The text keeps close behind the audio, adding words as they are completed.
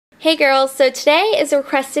Hey girls, so today is a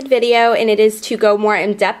requested video and it is to go more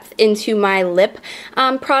in depth into my lip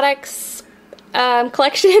products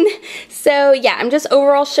collection. So yeah, I'm just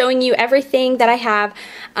overall showing you everything that I have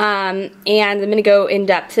and I'm going to go in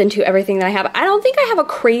depth into everything that I have. I don't think I have a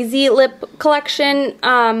crazy lip collection,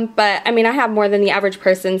 but I mean I have more than the average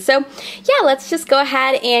person. So yeah, let's just go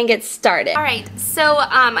ahead and get started. Alright, so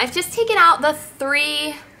I've just taken out the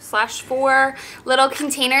 3/4 little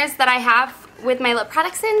containers that I have with my lip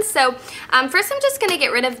products in. So first I'm just going to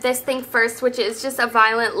get rid of this thing first, which is just a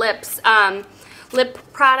Violent Lips lip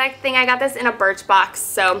product thing. I got this in a Birchbox.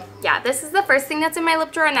 So yeah, this is the first thing that's in my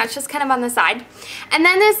lip drawer, and that's just kind of on the side. And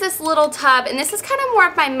then there's this little tub, and this is kind of more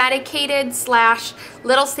of my medicated slash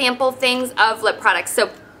little sample things of lip products.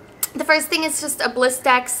 So the first thing is just a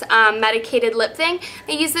Blistex medicated lip thing.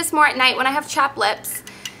 I use this more at night when I have chapped lips.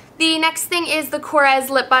 The next thing is the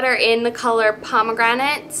Korres lip butter in the color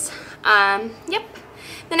Pomegranate. Yep.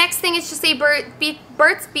 The next thing is just a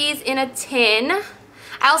Burt's Bees in a tin.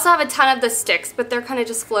 I also have a ton of the sticks, but they're kind of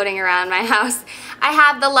just floating around my house. I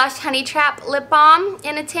have the Lush Honey Trap lip balm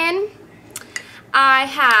in a tin. I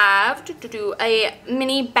have a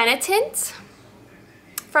mini Benetint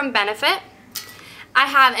from Benefit. I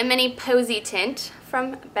have a mini Posy Tint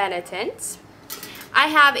from Benetint. I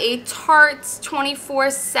have a Tarte's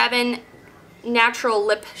 24/7 Natural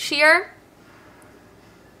Lip Sheer.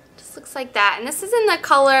 Just looks like that. And this is in the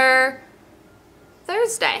color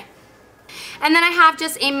Thursday. And then I have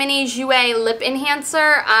just a mini Jouer lip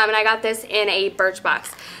enhancer, and I got this in a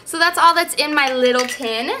Birchbox. So that's all that's in my little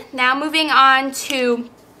tin. Now moving on to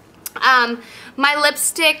my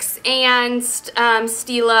lipsticks and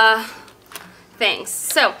Stila things.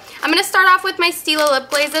 So I'm going to start off with my Stila lip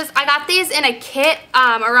glazes. I got these in a kit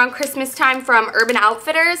around Christmas time from Urban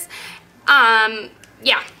Outfitters.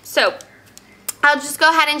 Yeah, so I'll just go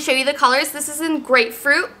ahead and show you the colors. This is in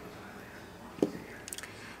Grapefruit.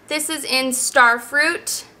 This is in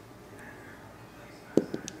Starfruit.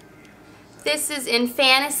 This is in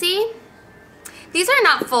Fantasy. These are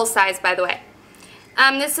not full size, by the way.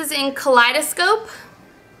 This is in Kaleidoscope.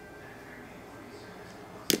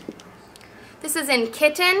 This is in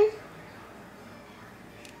Kitten.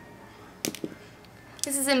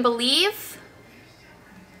 This is in Believe.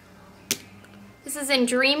 This is in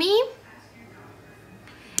Dreamy.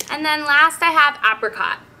 And then last I have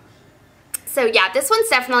Apricot. So yeah, this one's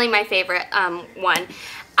definitely my favorite one.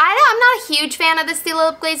 I'm not a huge fan of the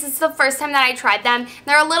Stila lip glaze. This is the first time that I tried them.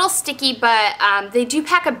 They're a little sticky, but they do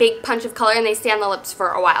pack a big punch of color and they stay on the lips for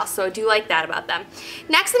a while, so I do like that about them.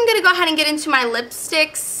 Next I'm going to go ahead and get into my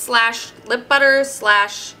lipsticks slash lip butters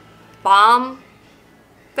slash balm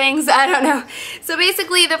things. I don't know. So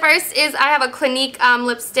basically the first is I have a Clinique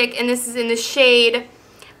lipstick, and this is in the shade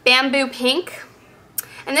Bamboo Pink.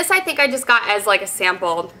 And this I think I just got as like a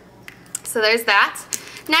sample. So there's that.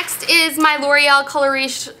 Next is my L'Oreal Color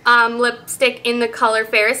Riche lipstick in the color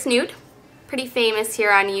Ferris Nude. Pretty famous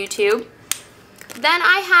here on YouTube. Then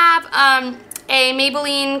I have a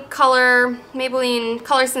Maybelline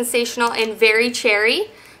Color Sensational in Very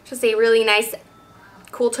Cherry, which is a really nice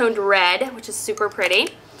cool toned red, which is super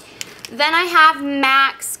pretty. Then I have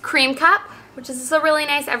MAC's Cream Cup, which is a really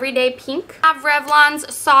nice everyday pink. I have Revlon's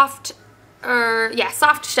Soft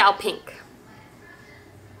Shell Pink.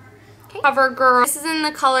 CoverGirl. This is in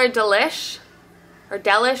the color Delish, or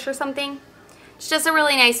Delish or something. It's just a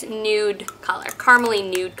really nice nude color, caramely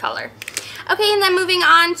nude color. Okay, and then moving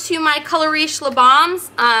on to my Color Riche lip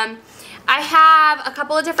balms. I have a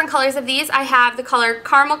couple of different colors of these. I have the color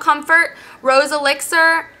Caramel Comfort, Rose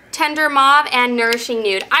Elixir, Tender Mauve, and Nourishing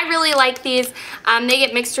Nude. I really like these. They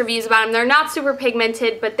get mixed reviews about them. They're not super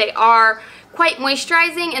pigmented, but they are quite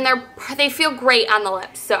moisturizing, and they feel great on the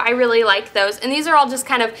lips. So I really like those. And these are all just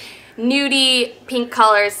kind of nudie pink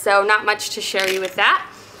colors, so not much to show you with that.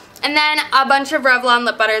 And then a bunch of Revlon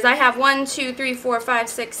lip butters. I have 1, 2, 3, 4, 5,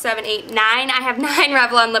 6, 7, 8, 9. I have 9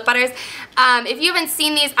 Revlon lip butters. If you haven't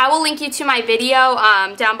seen these, I will link you to my video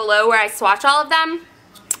down below where I swatch all of them,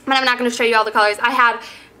 but I'm not going to show you all the colors. I have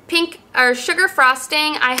pink or sugar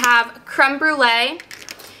frosting. I have creme brulee.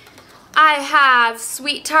 I have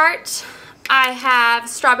sweet tart. I have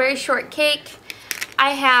strawberry shortcake.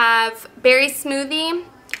 I have berry smoothie.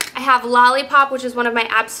 I have Lollipop, which is one of my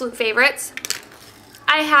absolute favorites.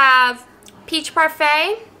 I have Peach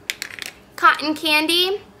Parfait, Cotton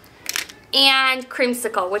Candy, and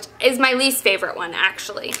Creamsicle, which is my least favorite one,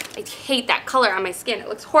 actually. I hate that color on my skin. It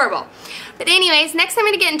looks horrible. But anyways, next I'm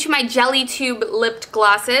going to get into my Jelly Tube lipped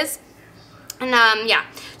glosses. And yeah,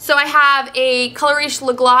 so I have a Color Riche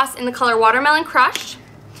lip gloss in the color Watermelon Crush.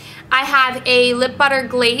 I have a lip butter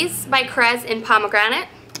glaze by Korres in Pomegranate.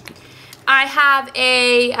 I have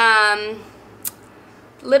a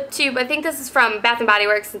lip tube. I think this is from Bath & Body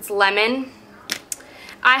Works. It's lemon.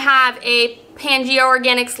 I have a Pangea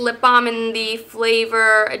Organics lip balm in the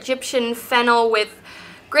flavor Egyptian Fennel with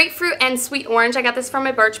grapefruit and sweet orange. I got this from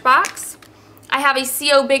my Birchbox. I have a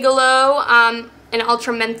C.O. Bigelow an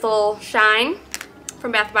Ultra Menthol Shine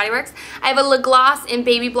from Bath & Body Works. I have a lip gloss in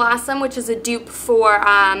Baby Blossom, which is a dupe for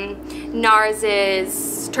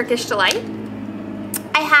NARS's Turkish Delight.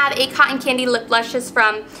 I have a Cotton Candy lip blushes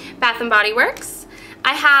from Bath & Body Works.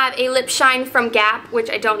 I have a lip shine from Gap, which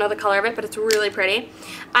I don't know the color of it, but it's really pretty.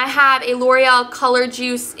 I have a L'Oreal Color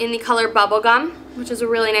Juice in the color Bubblegum, which is a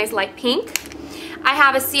really nice light pink. I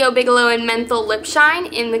have a C.O. Bigelow and Menthol lip shine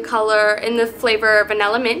in the flavor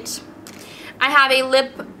Vanilla Mint. I have an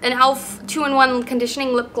e.l.f. 2-in-1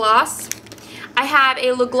 conditioning lip gloss. I have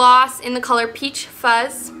a lip gloss in the color Peach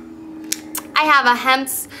Fuzz. I have a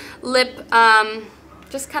Hemp's lip,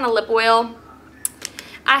 just kind of lip oil.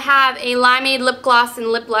 I have a Limeade lip gloss and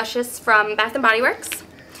lip blushes from Bath & Body Works.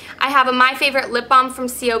 I have a My Favorite lip balm from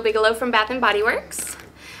C.O. Bigelow from Bath & Body Works.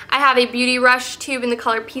 I have a Beauty Rush tube in the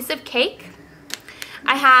color Piece of Cake.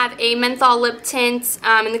 I have a menthol lip tint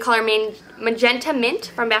in the color Magenta Mint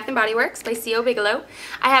from Bath & Body Works by C.O. Bigelow.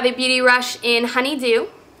 I have a Beauty Rush in Honeydew.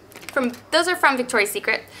 Those are from Victoria's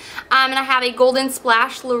Secret. And I have a Golden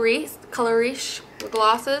Splash Colorish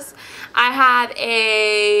glosses. I have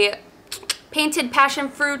a Painted Passion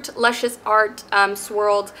Fruit Luscious Art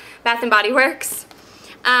Swirled Bath & Body Works.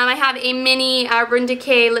 I have a mini Urban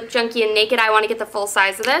Decay Lip Junkie in Naked. I want to get the full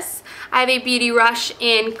size of this. I have a Beauty Rush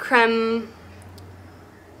in Creme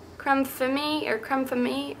Femme, I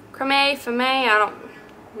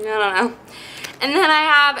don't know. And then I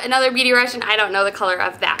have another Beauty Rush, and I don't know the color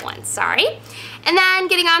of that one, sorry. And then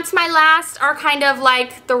getting on to my last are kind of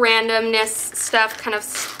like the randomness stuff kind of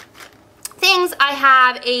things. I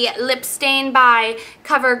have a lip stain by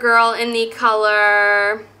CoverGirl in the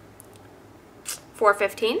color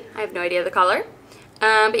 415. I have no idea the color.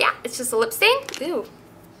 But yeah, it's just a lip stain. Ooh,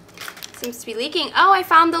 seems to be leaking. Oh, I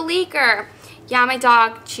found the leaker. Yeah, my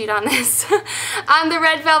dog chewed on this. The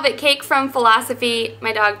Red Velvet Cake from Philosophy.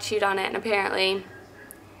 My dog chewed on it, and apparently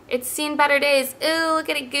it's seen better days. Ew, look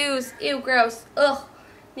at it goose. Ew, gross. Ugh,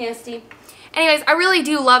 nasty. Anyways, I really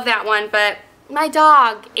do love that one, but my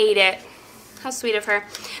dog ate it. How sweet of her.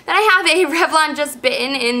 Then I have a Revlon Just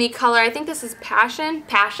Bitten in the color, I think this is Passion,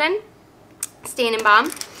 Stain and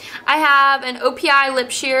Balm. I have an OPI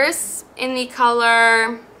Lip Shears in the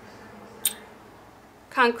color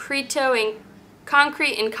Concrete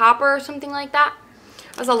and Copper or something like that.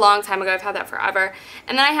 That was a long time ago. I've had that forever.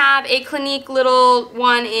 And then I have a Clinique little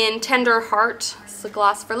one in Tender Heart. It's a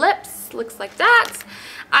gloss for lips. Looks like that.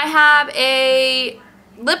 I have a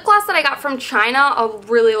lip gloss that I got from China a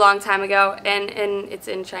really long time ago, and it's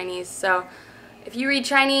in Chinese. So if you read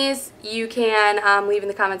Chinese, you can leave in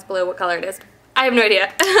the comments below what color it is. I have no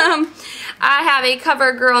idea. I have a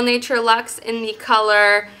CoverGirl Nature Luxe in the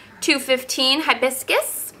color 215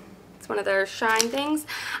 Hibiscus. It's one of their shine things.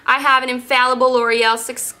 I have an Infallible L'Oreal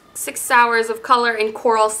 6 Hours of Color in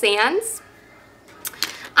Coral Sands.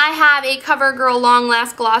 I have a CoverGirl Long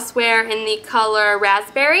Last Glosswear in the color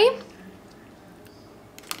Raspberry.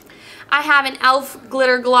 I have an e.l.f.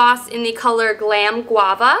 glitter gloss in the color Glam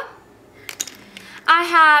Guava. I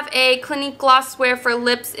have a Clinique Glosswear for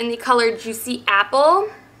lips in the color Juicy Apple.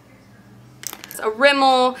 It's a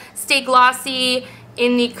Rimmel Stay Glossy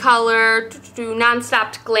in the color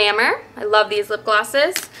Non-Stop Glamour. I love these lip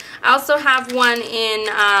glosses. I also have one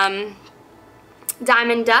in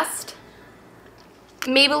Diamond Dust.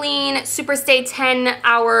 Maybelline Superstay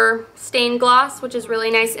 10-Hour Stain Gloss, which is really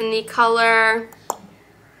nice in the color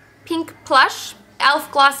Pink Plush. e.l.f.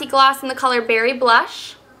 Glossy Gloss in the color Berry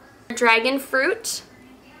Blush. Dragon Fruit.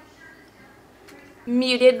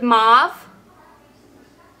 Muted Mauve.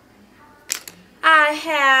 I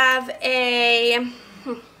have a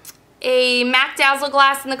MAC Dazzle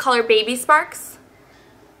Glass in the color Baby Sparks.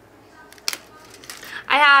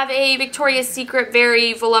 I have a Victoria's Secret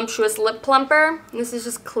Very Voluptuous Lip Plumper. This is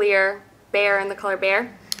just clear Bear in the color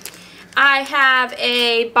Bear. I have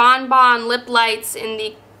a Bon Bon Lip Lights in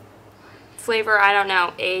the flavor, I don't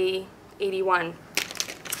know, A81.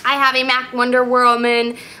 I have a MAC Wonder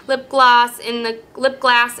Woman lip gloss in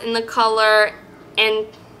the color and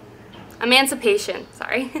Emancipation.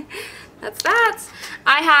 Sorry, that's that.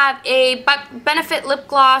 I have a Benefit lip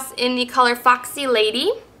gloss in the color Foxy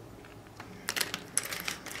Lady.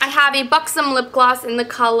 I have a Buxom lip gloss in the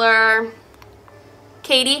color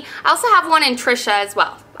Katie. I also have one in Trisha as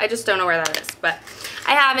well. I just don't know where that is, but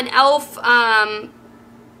I have an e.l.f.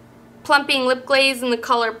 Plumping Lip Glaze in the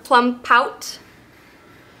color Plum Pout.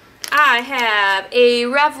 I have a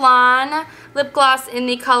Revlon lip gloss in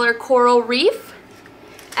the color Coral Reef,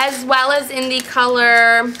 as well as in the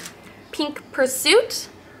color Pink Pursuit.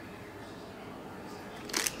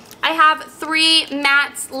 I have 3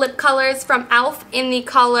 matte lip colors from e.l.f. in the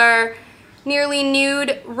color Nearly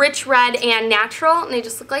Nude, Rich Red, and Natural, and they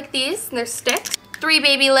just look like these, and they're sticks. 3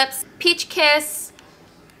 baby lips, Peach Kiss,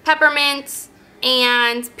 Peppermint,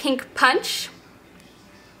 and Pink Punch.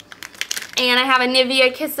 And I have a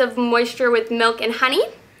Nivea Kiss of Moisture with Milk and Honey.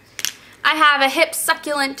 I have a Hip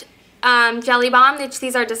Succulent Jelly Balm, which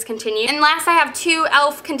these are discontinued. And last I have 2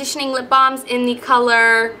 e.l.f. conditioning lip balms in the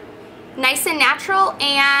color Nice and Natural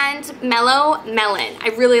and Mellow Melon. I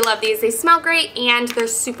really love these. They smell great and they're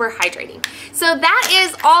super hydrating. So that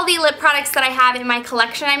is all the lip products that I have in my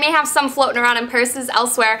collection. I may have some floating around in purses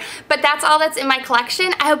elsewhere, but that's all that's in my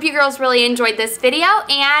collection. I hope you girls really enjoyed this video,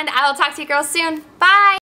 and I will talk to you girls soon. Bye!